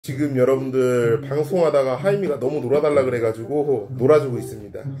지금 여러분들 방송하다가 하임이가 너무 놀아달라 그래가지고 놀아주고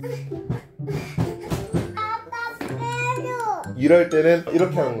있습니다. 아빠 빼줘. 이럴 때는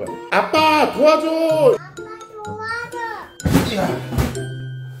이렇게 하는 거야. 아빠 도와줘. 아빠 도와줘. 야.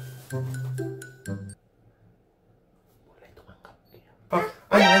 몰래 도망가 볼게요.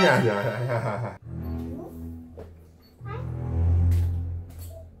 아니야.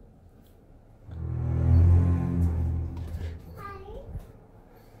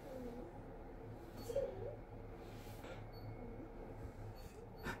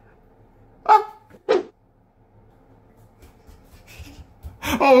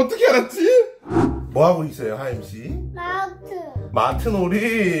 어떻게 알았지? 뭐 하고 있어요, 하임씨? 마트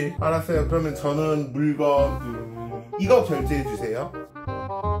놀이? 알았어요. 그러면 저는 물건 이거 결제해 주세요.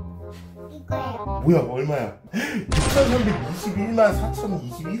 이거예요. 뭐야, 얼마야? 6,321만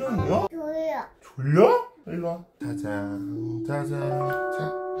 4,021원이요? 줘요. 졸려? 일로 와. 짜잔. 자,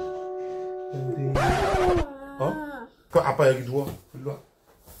 우리 그럼 아빠 여기 누워. 일로 와.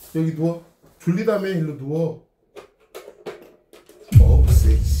 여기 누워. 졸리다며. 일로 누워.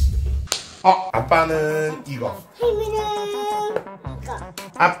 섹시. 아빠는 이거. 하임이는 이거.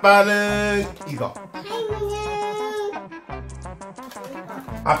 아빠는 이거.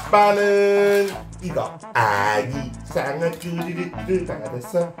 아빠는 이거. 아기 쌍아 쭈리리뚜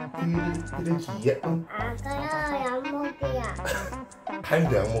나갔어. 뚜리리뚜 귀여운. 아가야 양먹이야.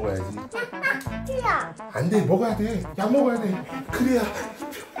 하임도 약 먹어야지. 야. 안 돼, 먹어야 돼. 약 먹어야 돼. 그래야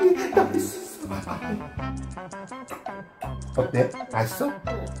병이 나을 수 있어. 어때? 맛있어?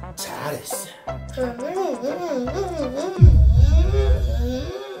 잘했어.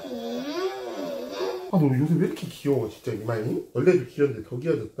 너 요새 왜 이렇게 귀여워, 진짜 이만희? 원래도 귀여운데 더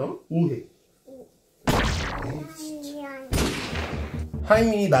귀여워졌다? 오해. 진짜.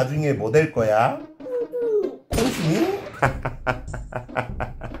 하임이 나중에 뭐 될 거야? 콩순이?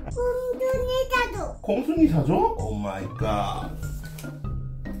 콩순이 사줘. 콩순이 사줘? 오 마이 갓.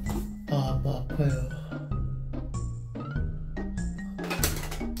 아빠 아파요.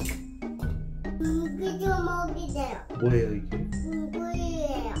 고기 좀 먹이세요. 뭐예요 이게?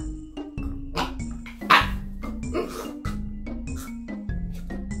 고기예요.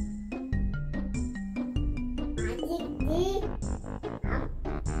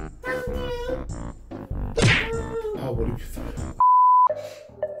 아직지? 머리 비싸.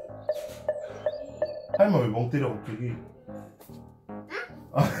 하임아 왜 멍 때려 갑자기?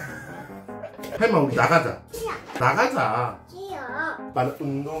 하임아 우리 나가자. 나가자. 나는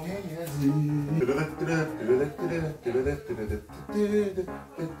운동해야지.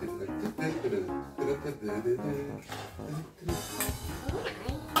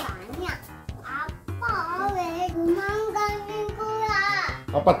 아니야. 아빠 왜 도망가는 거야?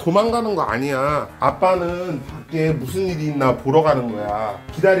 아빠 도망가는 거 아니야. 아빠는 밖에 무슨 일이 있나 보러 가는 거야.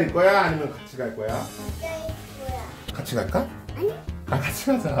 기다릴 거야? 아니면 같이 갈 거야? 기다릴 거야. 같이 갈까? 아니. 같이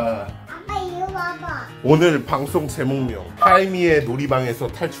가자. 아빠 이거 봐봐. 오늘 방송 제목명 하임이의 놀이방에서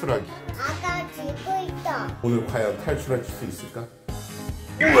탈출하기. 아까 들고 있어. 오늘 과연 탈출할 수 있을까?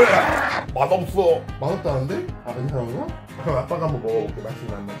 우와! 맛없어. 맛없다는데? 괜찮은가? 그럼 아빠가 한번 먹어볼게.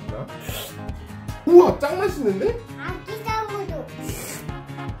 맛있나 안 맛있나? 우와, 짱 맛있는데? 아기 사무도.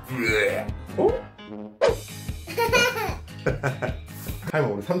 어? 하임아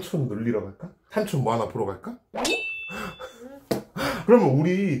우리 삼촌 놀리러 갈까? 삼촌 뭐 하나 보러 갈까? 그러면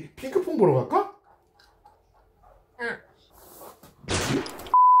우리 핑크퐁 보러 갈까?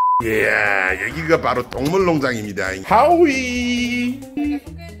 예, 여기가 바로 동물농장입니다. 하우이.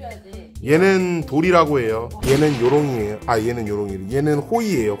 얘는 돌이라고 해요. 얘는 요롱이에요. 얘는 요롱이래. 얘는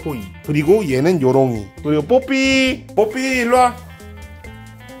호이예요. 호이. 그리고 얘는 요롱이. 그리고 뽀삐. 뽀삐 일로 와.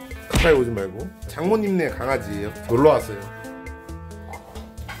 가까이 오지 말고. 장모님네 강아지예요. 놀러 왔어요.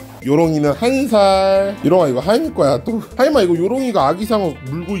 요롱이는 1살. 요롱아 이거 하임이 거야. 또 하임아 이거 요롱이가 아기상어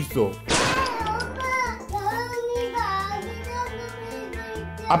물고 있어.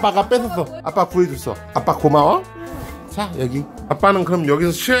 아빠가 뺏었어. 아빠 구해줬어. 아빠 고마워. 자 여기. 아빠는 그럼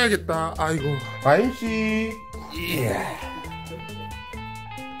여기서 쉬어야겠다. 아이고. 하임씨. 예.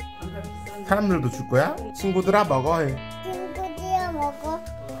 사람들도 줄 거야? 친구들아 먹어 해. 친구들이야 먹어.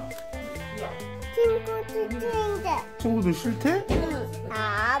 친구들 싫은데. 친구들 싫대? 응.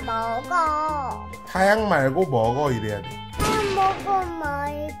 다 먹어. 타양 말고 먹어 이래야 돼. 다 먹어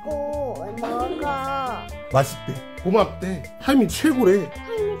말고 먹어. 맛있대. 고맙대. 하임이 최고래.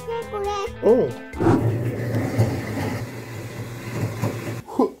 하임이 최고래. 고마워.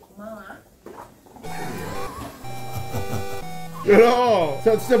 요롱.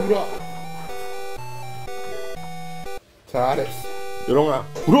 자 진짜 물어와. 잘했어. 요롱아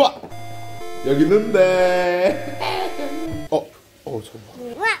물어와. 여기 있는데. 아우 저.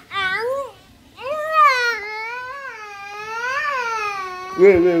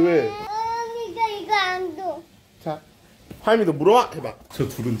 왜? 이거 안 줘. 자, 하임이도 물어와 해봐. 저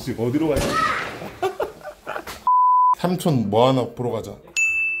둘은 지금 어디로 가야 돼? 삼촌 뭐 하나 보러 가자.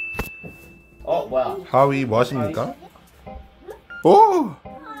 뭐야? 하위 뭐 하십니까? 오!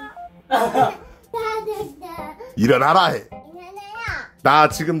 다 됐다. 일어나라 해. 이나나야. 나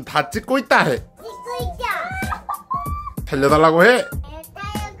지금 다 찍고 있다 해. 찍고 있자. 살려달라고 해.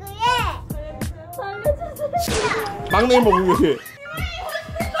 살려주세요. 막내 먹는 게.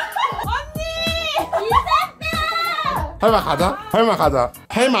 하임아 가자. 하임아 가자.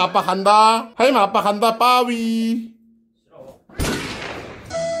 하임아 아빠 간다. 하임아 아빠 간다. 빠위.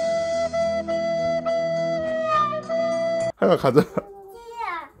 하임아 가자.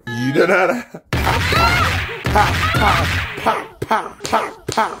 일어나라.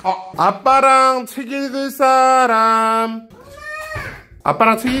 아빠랑 책 읽을 사람.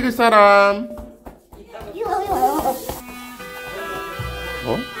 아빠랑 책 읽을 사람.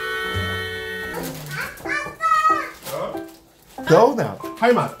 어? 도넛.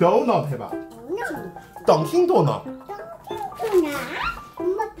 하임아 도넛 해봐. 덩킹 도넛.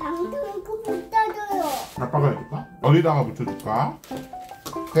 엄마 당근 그 붙여줘요. 아빠가 해줄까? 어디다가 붙여줄까?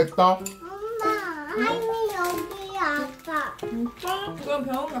 됐다. 엄마, 하임이 여기 아까. 진짜? 그럼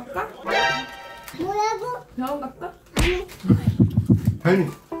병원 갈까? 뭐라고? 병원 갈까? 아니,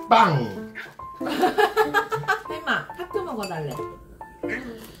 하임이 빵. 하임아, 하트 먹어달래.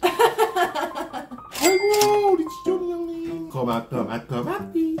 아이고 우리 지존이 형님.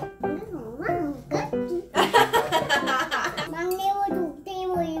 토마토마토마티. 엄마 끝이. 막내와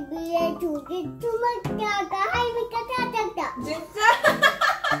독대모 입에 두개 투먹다가 하임이가 찾았다. 진짜?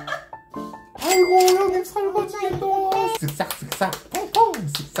 아이고 형님 설거지해도 쓱싹쓱싹 퐁퐁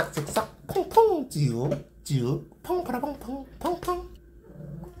쓱싹쓱싹 퐁퐁 찌우 퐁파라퐁퐁 퐁퐁.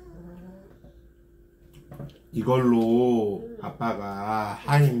 이걸로 아빠가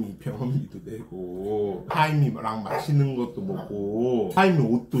하임이 병원비도 내고 하임이랑 맛있는 것도 먹고 하임이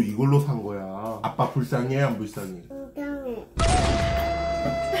옷도 이걸로 산 거야. 아빠 불쌍해 안 불쌍해? 불쌍해.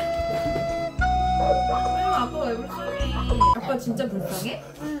 하임아, 아빠 왜 불쌍해? 아빠 진짜 불쌍해?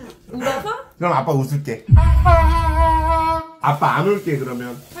 응. 울어서? 그럼 아빠 웃을게. 아빠 안 울게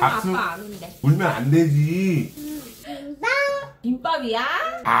그러면. 박수. 아빠 안 운대. 울면 안 되지. 김밥이야?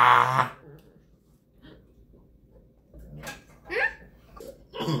 아.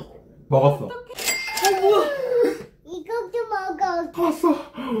 먹었어. 이것도 먹어.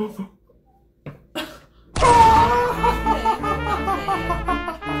 봤어.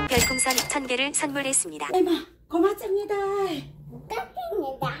 별풍선 1000개를 선물했습니다. 고맙습니다.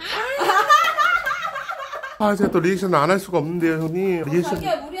 깎입니다. 아 제가 또 리액션 안 할 수가 없는데요 형님. 리액션.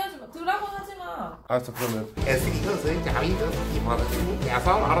 자기야, 무리하지 마. 드라곤 하지 마. 알았어 그러면. 에스기선생 자위선 이번은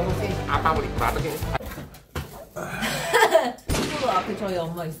야성 알아서지 아빠 우리 나중에. 친구 앞에 저희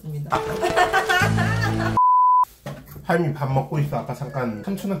엄마 있습니다. 하임이 밥 먹고 있어. 아빠 잠깐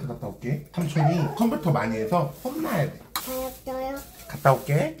삼촌한테 갔다 올게. 삼촌이 컴퓨터 많이 해서 혼나야 돼. 알았어요. 갔다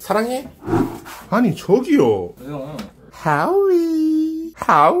올게. 사랑해. 아니 저기요. 왜요? 하위.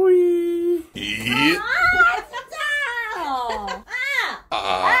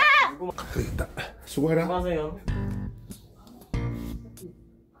 됐다. 수고해라. 안녕하세요.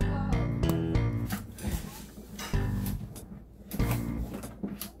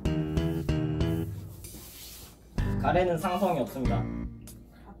 가래는 상성이 없습니다.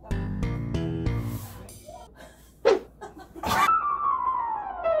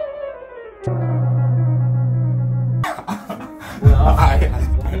 뭐야?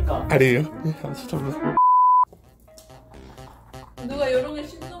 뭡니까? 아니에요. 잠깐만. 누가 요롱의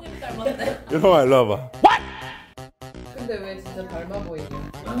신동엽 닮았대? 일로 와 일로 와봐. 근데 왜 진짜 닮아 보이냐?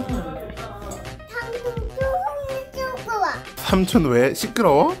 당근도 훔쳐고 와. 삼촌 왜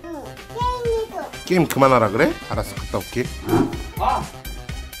시끄러워? 응. 게임이도. 게임 그만하라 그래? 알았어 갔다 올게. 아!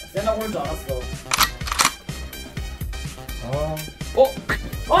 세나 올 줄 알았어.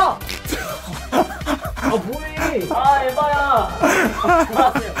 뭐해? 에바야!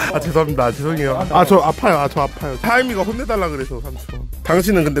 아 죄송합니다. 죄송해요. 아 저 아파요. 저 아파요. 하임이가 혼내달라 그래서 삼촌.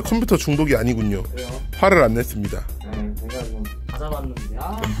 당신은 근데 컴퓨터 중독이 아니군요. 왜요? 화를 안 냈습니다. 제가 좀 가져봤는데.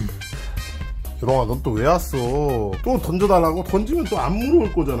 요롱아 넌 또 왜 왔어? 또 던져달라고? 던지면 또 안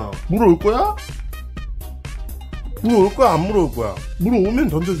물어올 거잖아. 물어올 거야? 물어올 거야 안 물어올 거야? 물어오면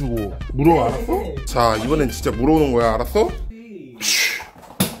던져주고. 물어와 알았어? 자 이번엔 진짜 물어오는 거야 알았어?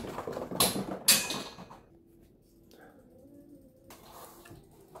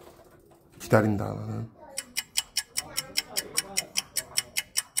 기다린다 나는.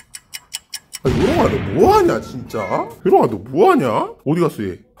 아, 요롱아 효롱아 너 뭐하냐 진짜? 효롱아 너 뭐하냐? 어디 갔어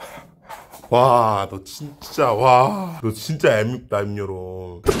얘? 와 너 진짜 와 너 진짜 얄밉다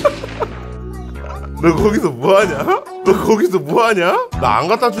임요롱. 너 거기서 뭐하냐? 너 거기서 뭐하냐? 나 안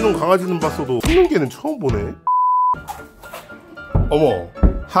갖다 주는 강아지는 봤어도 숨는 개는 처음 보네. 어머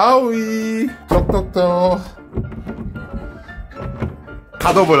하위 떡떡떡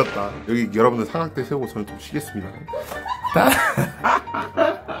가둬버렸다. 여기 여러분들 삼각대 세우고 저는 좀 쉬겠습니다.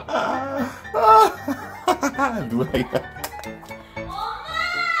 누가 이거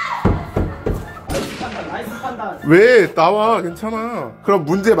나이스 판단. 왜 나와 괜찮아. 그럼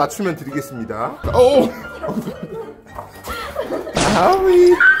문제 맞추면 드리겠습니다. 오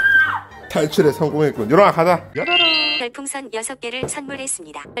하위 탈출에 성공했군. 요랑아 가자. 별풍선 6개를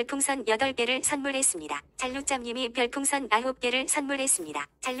선물했습니다. 별풍선 8개를 선물했습니다. 잘루짬님이 별풍선 9개를 선물했습니다.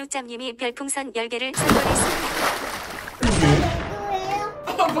 잘루짬님이 별풍선 10개를 선물했습니다.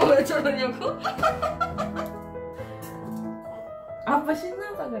 아빠 왜 저러냐고? 아빠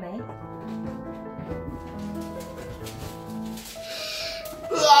신나서 그래.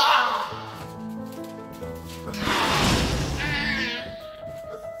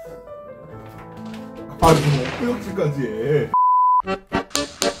 아니 뭐 뼈역질까지 해.